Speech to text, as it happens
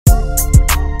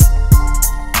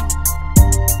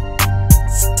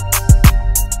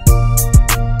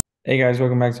Hey guys,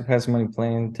 welcome back to Passive Money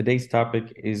Plan. Today's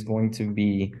topic is going to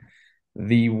be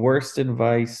the worst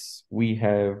advice we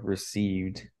have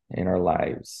received in our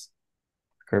lives.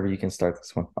 Kirby, you can start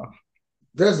this one off.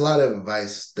 There's a lot of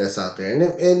advice that's out there,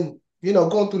 and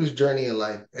going through this journey in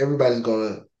life, everybody's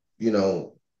gonna you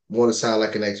know want to sound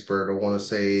like an expert or want to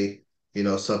say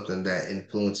something that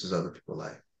influences other people's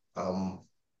life. Um,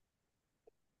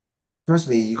 Trust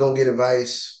me, you're gonna get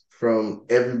advice from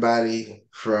everybody,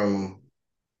 from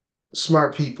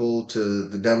smart people to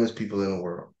the dumbest people in the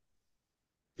world.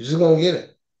 You're just gonna get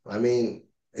it. I mean,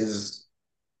 is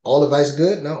all advice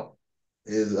good? No.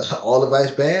 Is all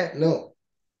advice bad? No.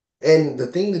 And the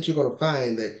thing that you're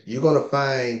gonna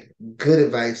find good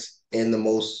advice in the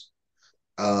most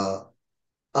uh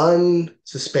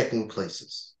unsuspecting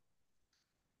places.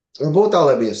 And with all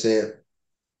that being said,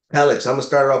 Alex, I'm gonna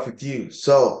start off with you.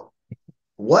 So,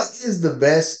 what is the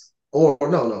best, or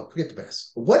no, forget the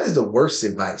best. What is the worst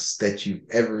advice that you've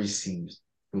ever received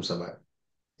from somebody?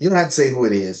 You don't have to say who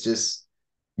it is, just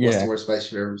what's the Yeah. worst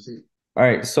advice you've ever received? All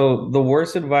right. So the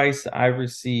worst advice I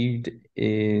received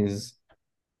is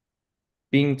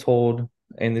being told,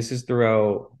 and this is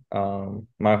throughout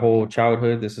my whole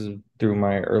childhood. This is through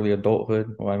my early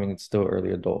adulthood. Well, I mean, it's still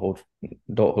early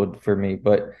adulthood for me,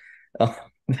 but uh,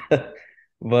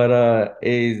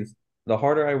 is the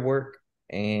harder I work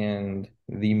and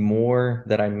the more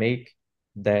that I make,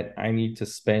 that I need to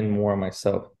spend more on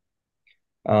myself.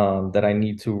 That I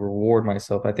need to reward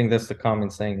myself. I think that's the common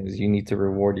saying is you need to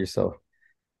reward yourself.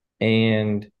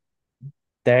 And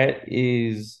that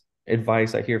is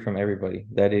advice I hear from everybody.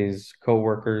 That is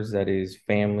coworkers, that is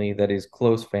family, that is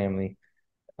close family.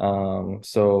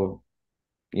 So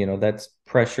that's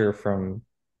pressure from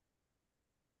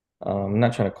I'm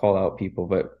not trying to call out people,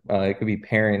 but it could be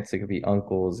parents, it could be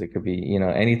uncles, it could be,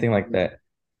 anything like that.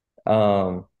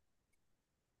 Um,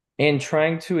 and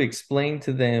trying to explain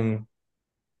to them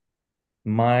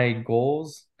my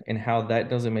goals and how that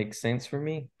doesn't make sense for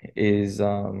me is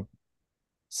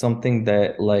something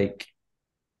that like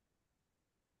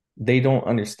they don't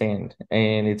understand.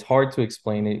 And it's hard to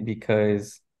explain it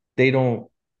because they don't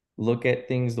look at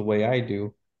things the way I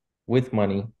do with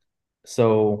money.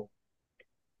 So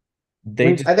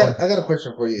they just don't. I got a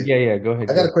question for you. Yeah, yeah, go ahead,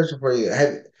 I go got a ahead. question for you.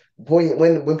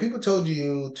 When people told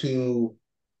you to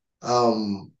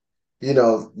um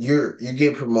you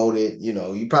get promoted,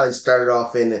 you probably started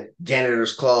off in the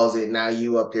janitor's closet. Now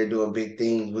you up there doing big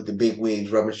things with the big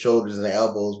wigs, rubbing shoulders and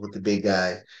elbows with the big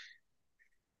guy.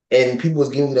 And people was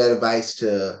giving you that advice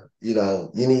to, you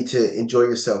need to enjoy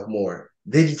yourself more.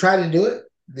 Did you try to do it?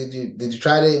 Did you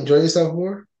try to enjoy yourself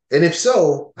more? And if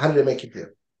so, how did it make you feel?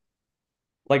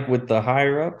 Like with the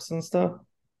higher ups and stuff.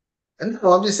 And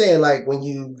no, I'm just saying, like when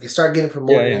you start getting Yeah,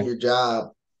 promoted in yeah. your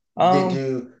job, Um,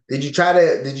 did you try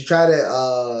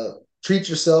to treat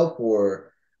yourself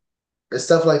or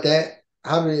stuff like that?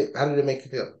 How did it make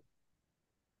you feel?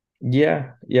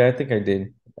 yeah, yeah, I think I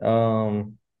did.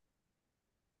 Um,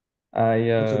 I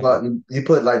You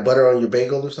put like butter on your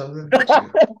bagel or something?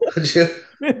 What you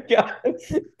God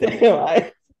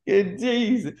damn,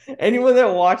 jeez. Anyone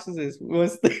that watches this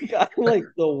must think I'm like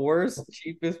the worst,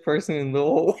 cheapest person in the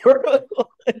whole world.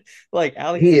 Like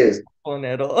Alex he is is. on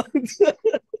at all.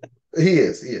 He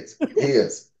is. He is.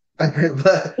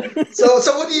 But so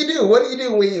what do you do? What do you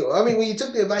do when you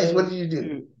took the advice, what Oh, did you do?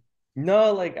 shoot.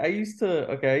 No, like I used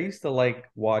to like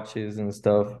watches and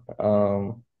stuff.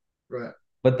 Right.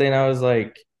 But then I was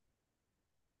like,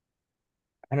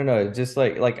 I don't know, just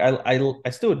like I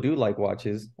still do like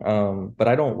watches, but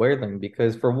I don't wear them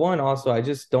because for one, also I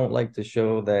just don't like to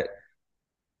show that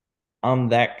I'm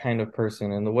that kind of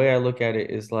person. And the way I look at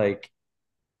it is like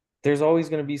there's always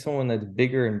going to be someone that's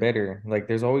bigger and better. Like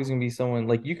there's always going to be someone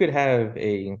like you could have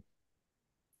a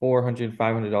 400,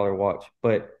 $500 watch,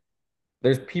 but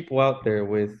there's people out there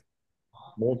with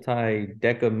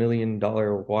multi-deca $1 million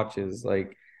watches.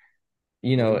 Like,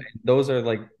 Mhm. those are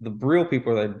like the real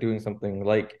people that are doing something.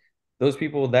 Like those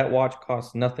people, that watch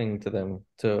costs nothing to them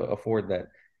to afford that.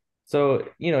 So,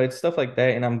 it's stuff like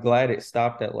that. And I'm glad it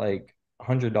stopped at like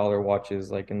 $100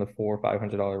 watches, like in the $400 or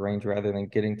 $500 range rather than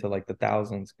getting to like the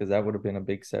thousands, because that would have been a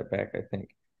big setback, I think.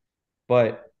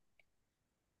 But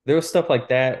there was stuff like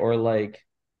that, or like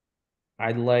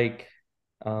I like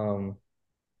um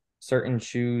certain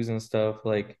shoes and stuff,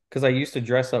 like because I used to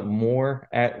dress up more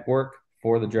at work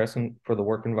for the dressing for the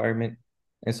work environment.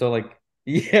 And so like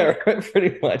yeah, right,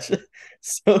 pretty much.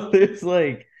 So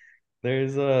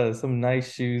there's some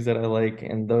nice shoes that I like,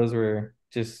 and those were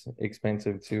just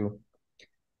expensive too.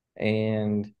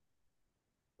 And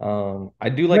I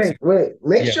do like Wait.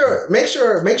 Make yeah. sure, make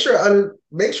sure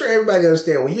everybody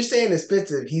understand when you're saying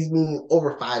expensive, he's meaning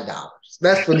over $5.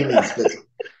 That's what he means expensive.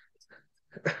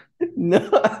 No.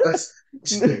 That's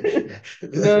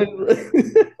No.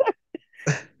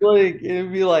 Like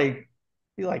it'd be like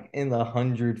in the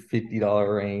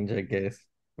 $150 range, I guess.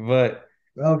 But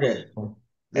okay.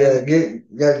 Yeah, and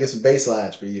gotta get some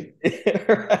baselines for you.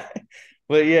 right.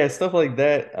 But yeah, stuff like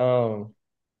that.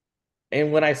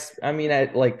 And when I mean,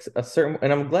 at like a certain,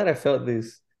 and I'm glad I felt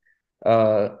this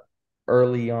uh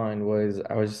early on was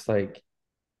I was just like,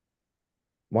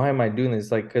 why am I doing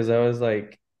this? Like, because I was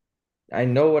like, I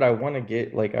know what I want to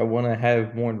get. Like, I want to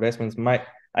have more investments.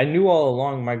 I knew all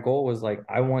along my goal was like,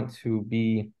 I want to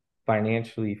be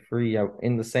financially free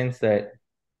in the sense that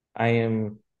I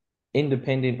am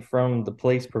independent from the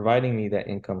place providing me that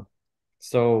income.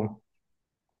 So,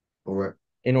 All right.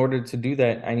 in order to do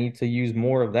that, I need to use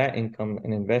more of that income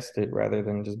and invest it rather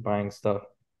than just buying stuff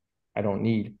I don't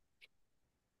need.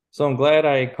 So I'm glad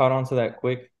I caught on to that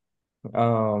quick.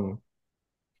 Um,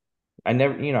 I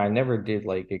never did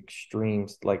like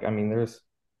extremes. Like, I mean,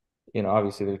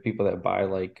 obviously there's people that buy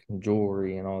like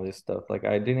jewelry and all this stuff. Like,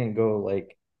 I didn't go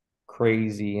like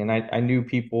crazy, and I knew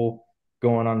people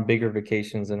going on bigger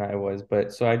vacations than I was,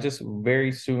 but so I just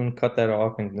very soon cut that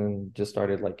off and then just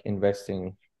started like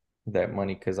investing that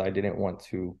money because I didn't want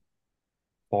to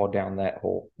fall down that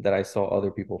hole that I saw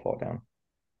other people fall down.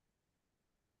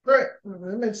 Right.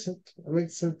 That makes sense. That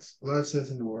makes sense. A lot of sense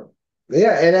in the world.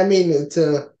 Yeah, and I mean it's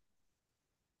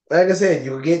like I said,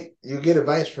 you get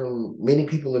advice from many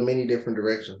people in many different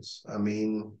directions. I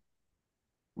mean,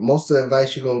 most of the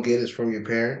advice you're gonna get is from your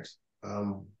parents.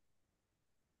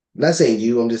 Not saying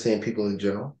you, I'm just saying people in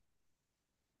general.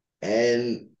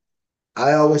 And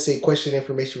I always say question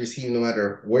information received no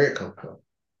matter where it comes from.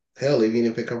 Hell, even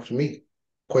if it comes from me.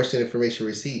 Question information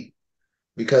received.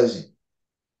 Because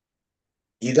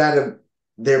you gotta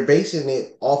they're basing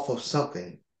it off of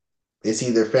something. It's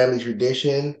either family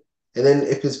tradition, and then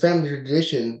if it's family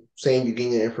tradition, saying you're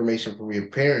getting your information from your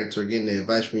parents or getting the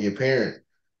advice from your parents.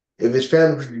 If it's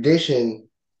family tradition,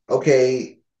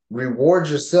 okay, reward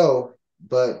yourself,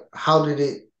 but how did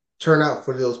it turn out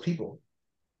for those people?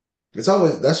 It's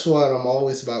always that's what I'm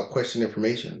always about question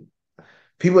information.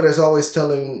 People that's always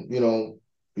telling,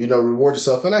 reward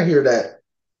yourself, and I hear that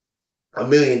a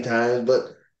million times,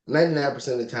 but 99%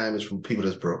 of the time is from people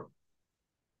that's broke.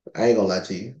 I ain't gonna lie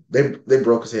to you. They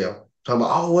broke as hell. Talking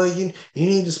about, oh well, you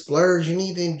need to splurge, you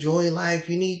need to enjoy life,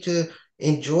 you need to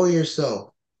enjoy yourself.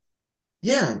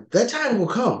 Yeah, that time will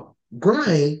come.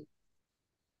 Grind,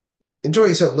 enjoy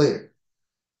yourself later.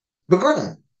 But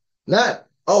grind. Not,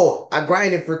 oh, I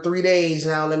grinded for 3 days.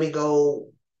 Now let me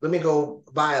go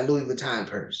buy a Louis Vuitton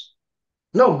purse.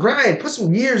 No, grind. Put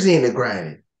some years into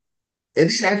grinding. And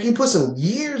then after you put some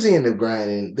years into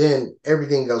grinding, then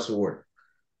everything else will work.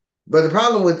 But the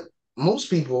problem with most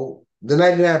people, the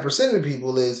 99% of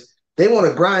people, is they want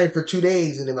to grind for 2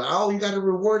 days and they're like, oh, you got to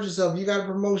reward yourself. You got a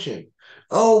promotion.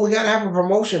 Oh, we got to have a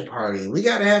promotion party. We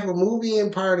got to have a movie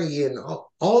and party and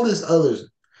all this other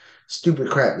stupid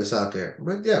crap that's out there.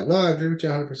 But yeah, no, I agree with you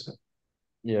 100%.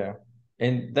 Yeah.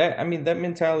 And I mean, that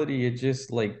mentality, it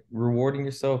just like rewarding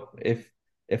yourself.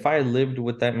 If I lived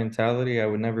with that mentality, I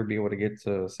would never be able to get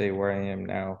to say where I am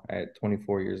now at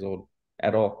 24 years old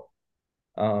at all.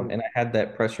 And I had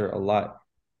that pressure a lot.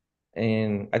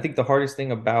 And I think the hardest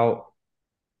thing about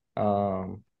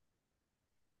um,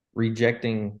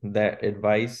 rejecting that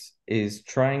advice is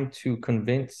trying to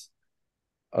convince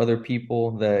other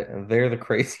people that they're the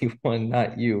crazy one,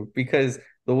 not you. Because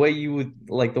the way you would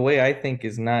like the way I think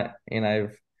is not, and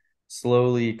I've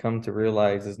slowly come to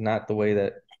realize is not the way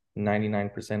that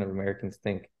 99% of Americans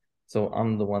think. So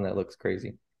I'm the one that looks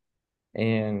crazy.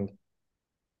 And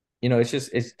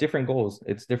it's different goals.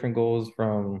 It's different goals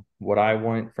from what I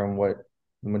want, from what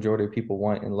the majority of people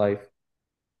want in life.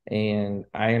 And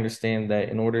I understand that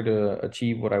in order to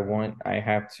achieve what I want, I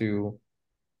have to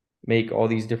make all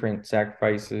these different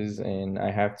sacrifices and I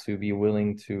have to be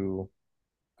willing to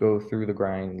go through the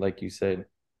grind, like you said.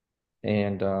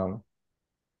 And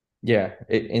yeah,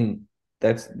 and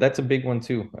that's a big one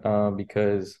too,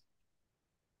 because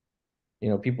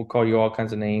people call you all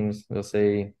kinds of names. They'll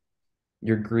say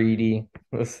you're greedy.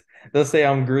 They'll say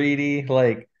I'm greedy,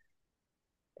 like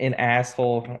an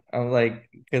asshole. I'm like,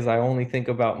 because I only think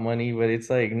about money, but it's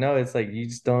like, no, it's like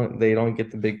they don't get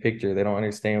the big picture. They don't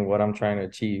understand what I'm trying to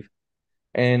achieve.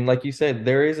 And like you said,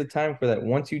 there is a time for that.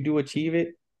 Once you do achieve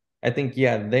it, I think,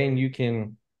 yeah, then you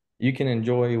can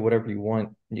enjoy whatever you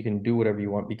want. You can do whatever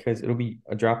you want because it'll be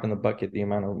a drop in the bucket, the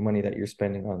amount of money that you're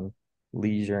spending on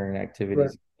leisure and Right.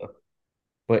 activities.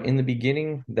 But in the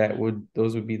beginning,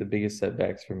 those would be the biggest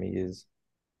setbacks for me is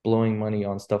blowing money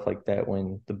on stuff like that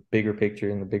when the bigger picture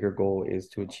and the bigger goal is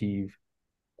to achieve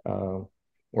uh,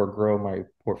 or grow my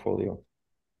portfolio.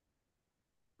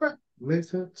 Right.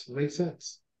 Makes sense. Makes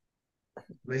sense.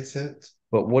 Makes sense.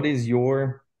 But what is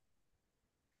your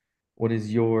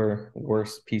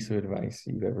worst piece of advice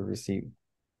you've ever received?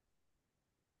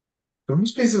 The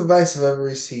worst piece of advice I've ever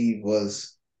received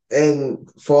was, and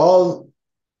for all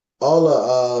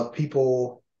the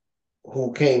people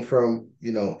who came from,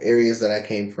 areas that I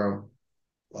came from,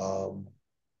 um,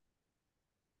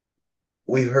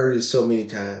 we've heard it so many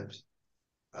times.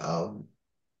 Um,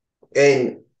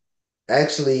 and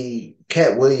actually,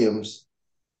 Cat Williams,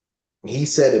 he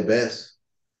said it best.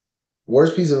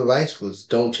 Worst piece of advice was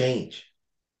don't change.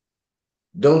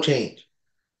 Don't change.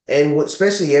 And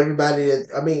especially everybody that,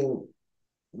 I mean,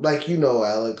 like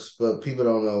Alex, but people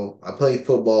don't know. I played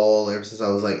football ever since I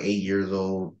was like 8 years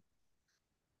old.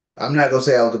 I'm not gonna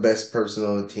say I was the best person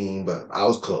on the team, but I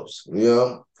was close,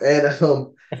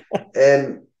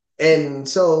 and and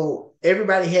so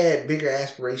everybody had bigger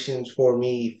aspirations for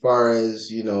me, as far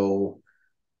as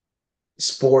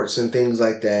sports and things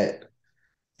like that.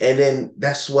 And then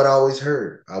that's what I always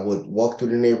heard. I would walk through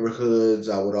the neighborhoods.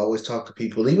 I would always talk to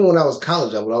people. Even when I was in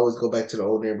college, I would always go back to the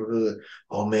old neighborhood.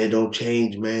 Oh man, don't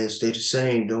change, man. Stay the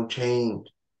same. Don't change.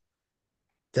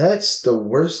 That's the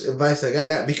worst advice I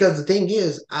got because the thing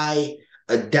is, I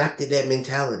adapted that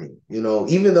mentality.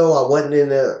 Even though I wasn't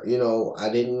in I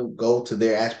didn't go to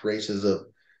their aspirations of,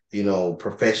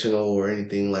 professional or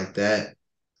anything like that.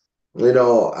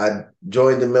 I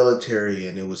joined the military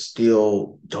and it was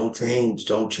still don't change,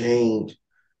 don't change.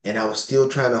 And I was still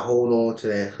trying to hold on to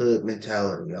that hood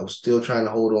mentality. I was still trying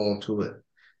to hold on to it.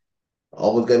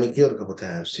 Almost got me killed a couple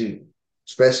times too,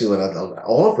 especially when I was like,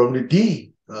 oh, I'm from the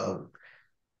D.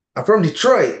 I'm from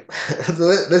Detroit.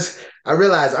 I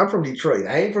realize I'm from Detroit.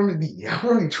 I ain't from the D. I'm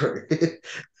from Detroit.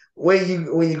 When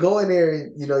you go in there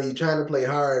and you're trying to play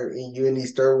hard and you're in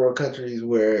these third world countries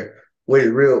where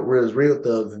the real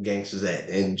thugs and gangsters at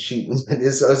and shooting,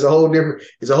 it's a whole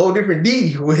different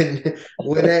D when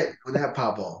that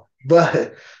pop off.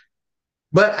 But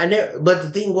I never. But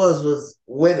the thing was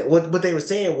when what they were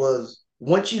saying was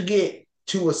once you get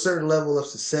to a certain level of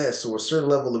success or a certain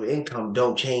level of income,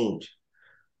 don't change.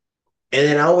 And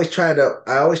then I always try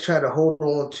to hold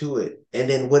on to it. And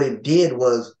then what it did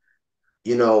was,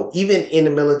 even in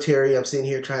the military, I'm sitting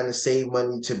here trying to save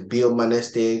money to build my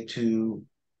nest egg to,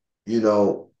 you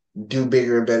know, do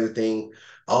bigger and better thing.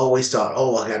 I always thought,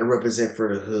 oh, I gotta represent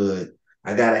for the hood.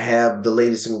 I gotta have the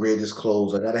latest and greatest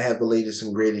clothes. I gotta have the latest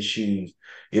and greatest shoes.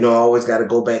 I always gotta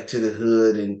go back to the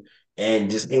hood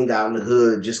and just hang out in the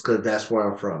hood just because that's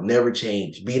where I'm from. Never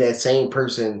change. Be that same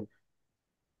person.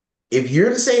 If you're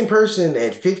the same person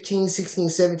at 15, 16,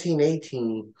 17,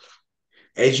 18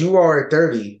 as you are at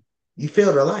 30, you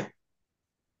failed at life.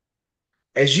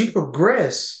 As you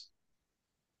progress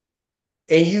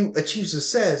and you achieve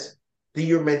success, then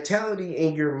your mentality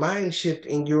and your mind shift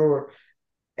and your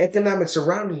economic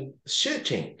surrounding should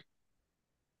change.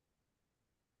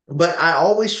 But I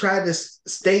always tried to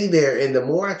stay there. And the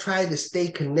more I tried to stay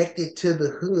connected to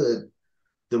the hood,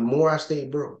 the more I stayed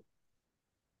broke.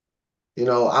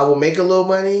 I will make a little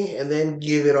money and then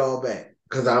give it all back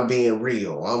because I'm being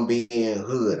real. I'm being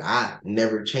hood. I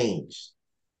never changed.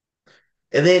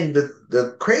 And then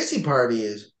the crazy part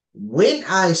is when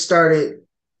I started,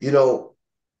 you know,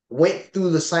 went through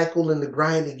the cycle and the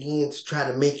grind again to try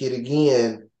to make it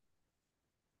again,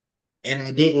 and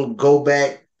I didn't go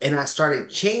back and I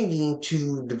started changing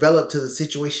to develop to the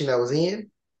situation I was in,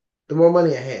 the more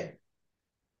money I had,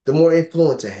 the more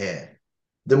influence I had,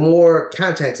 the more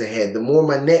contacts I had, the more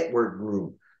my network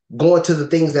grew, going to the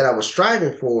things that I was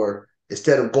striving for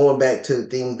instead of going back to the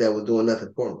things that were doing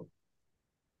nothing for me.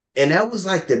 And that was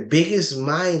like the biggest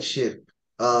mind shift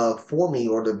for me,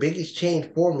 or the biggest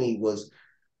change for me was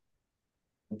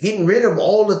getting rid of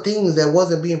all the things that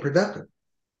wasn't being productive.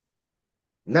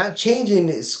 Not changing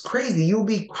is crazy. You'll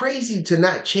be crazy to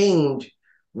not change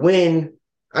when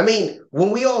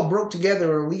we all broke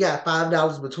together and we got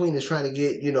 $5 between us trying to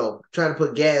get, trying to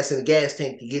put gas in the gas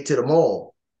tank to get to the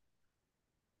mall.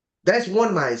 That's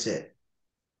one mindset.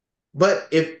 But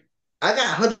if I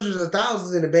got hundreds of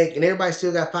thousands in the bank and everybody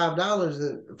still got $5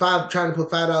 and trying to put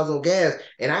 $5 on gas,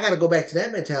 and I got to go back to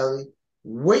that mentality,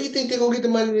 where do you think they're gonna get the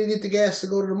money to get the gas to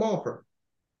go to the mall from?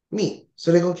 Me.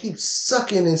 So they're gonna keep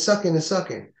sucking and sucking and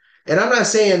sucking. And I'm not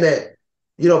saying that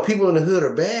people in the hood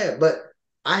are bad, but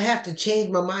I have to change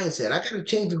my mindset. I got to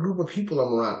change the group of people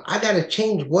I'm around. I got to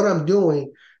change what I'm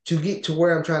doing to get to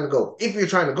where I'm trying to go. If you're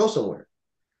trying to go somewhere,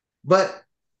 but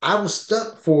I was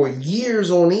stuck for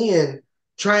years on end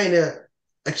trying to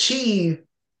achieve,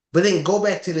 but then go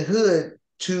back to the hood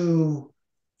to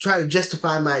try to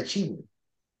justify my achievement.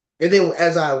 And then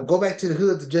as I go back to the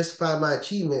hood to justify my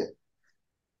achievement,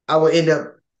 I would end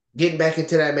up getting back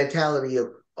into that mentality of,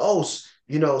 oh,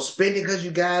 spend it because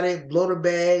you got it, blow the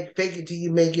bag, fake it till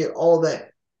you make it, all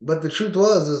that. But the truth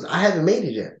was, is I haven't made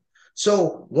it yet.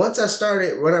 So once I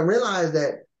started, when I realized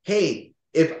that, hey,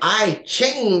 if I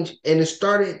change and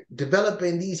started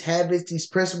developing these habits, these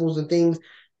principles and things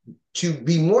to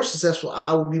be more successful,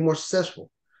 I will be more successful.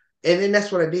 And then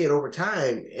that's what I did over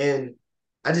time. And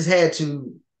I just had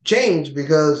to change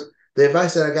because the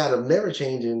advice that I got of never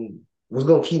changing was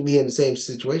going to keep me in the same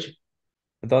situation.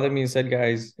 With all that being said,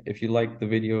 guys, if you liked the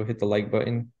video, hit the like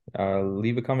button.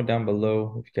 Leave a comment down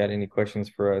below if you got any questions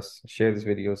for us. Share this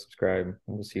video, subscribe, and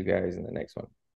we'll see you guys in the next one.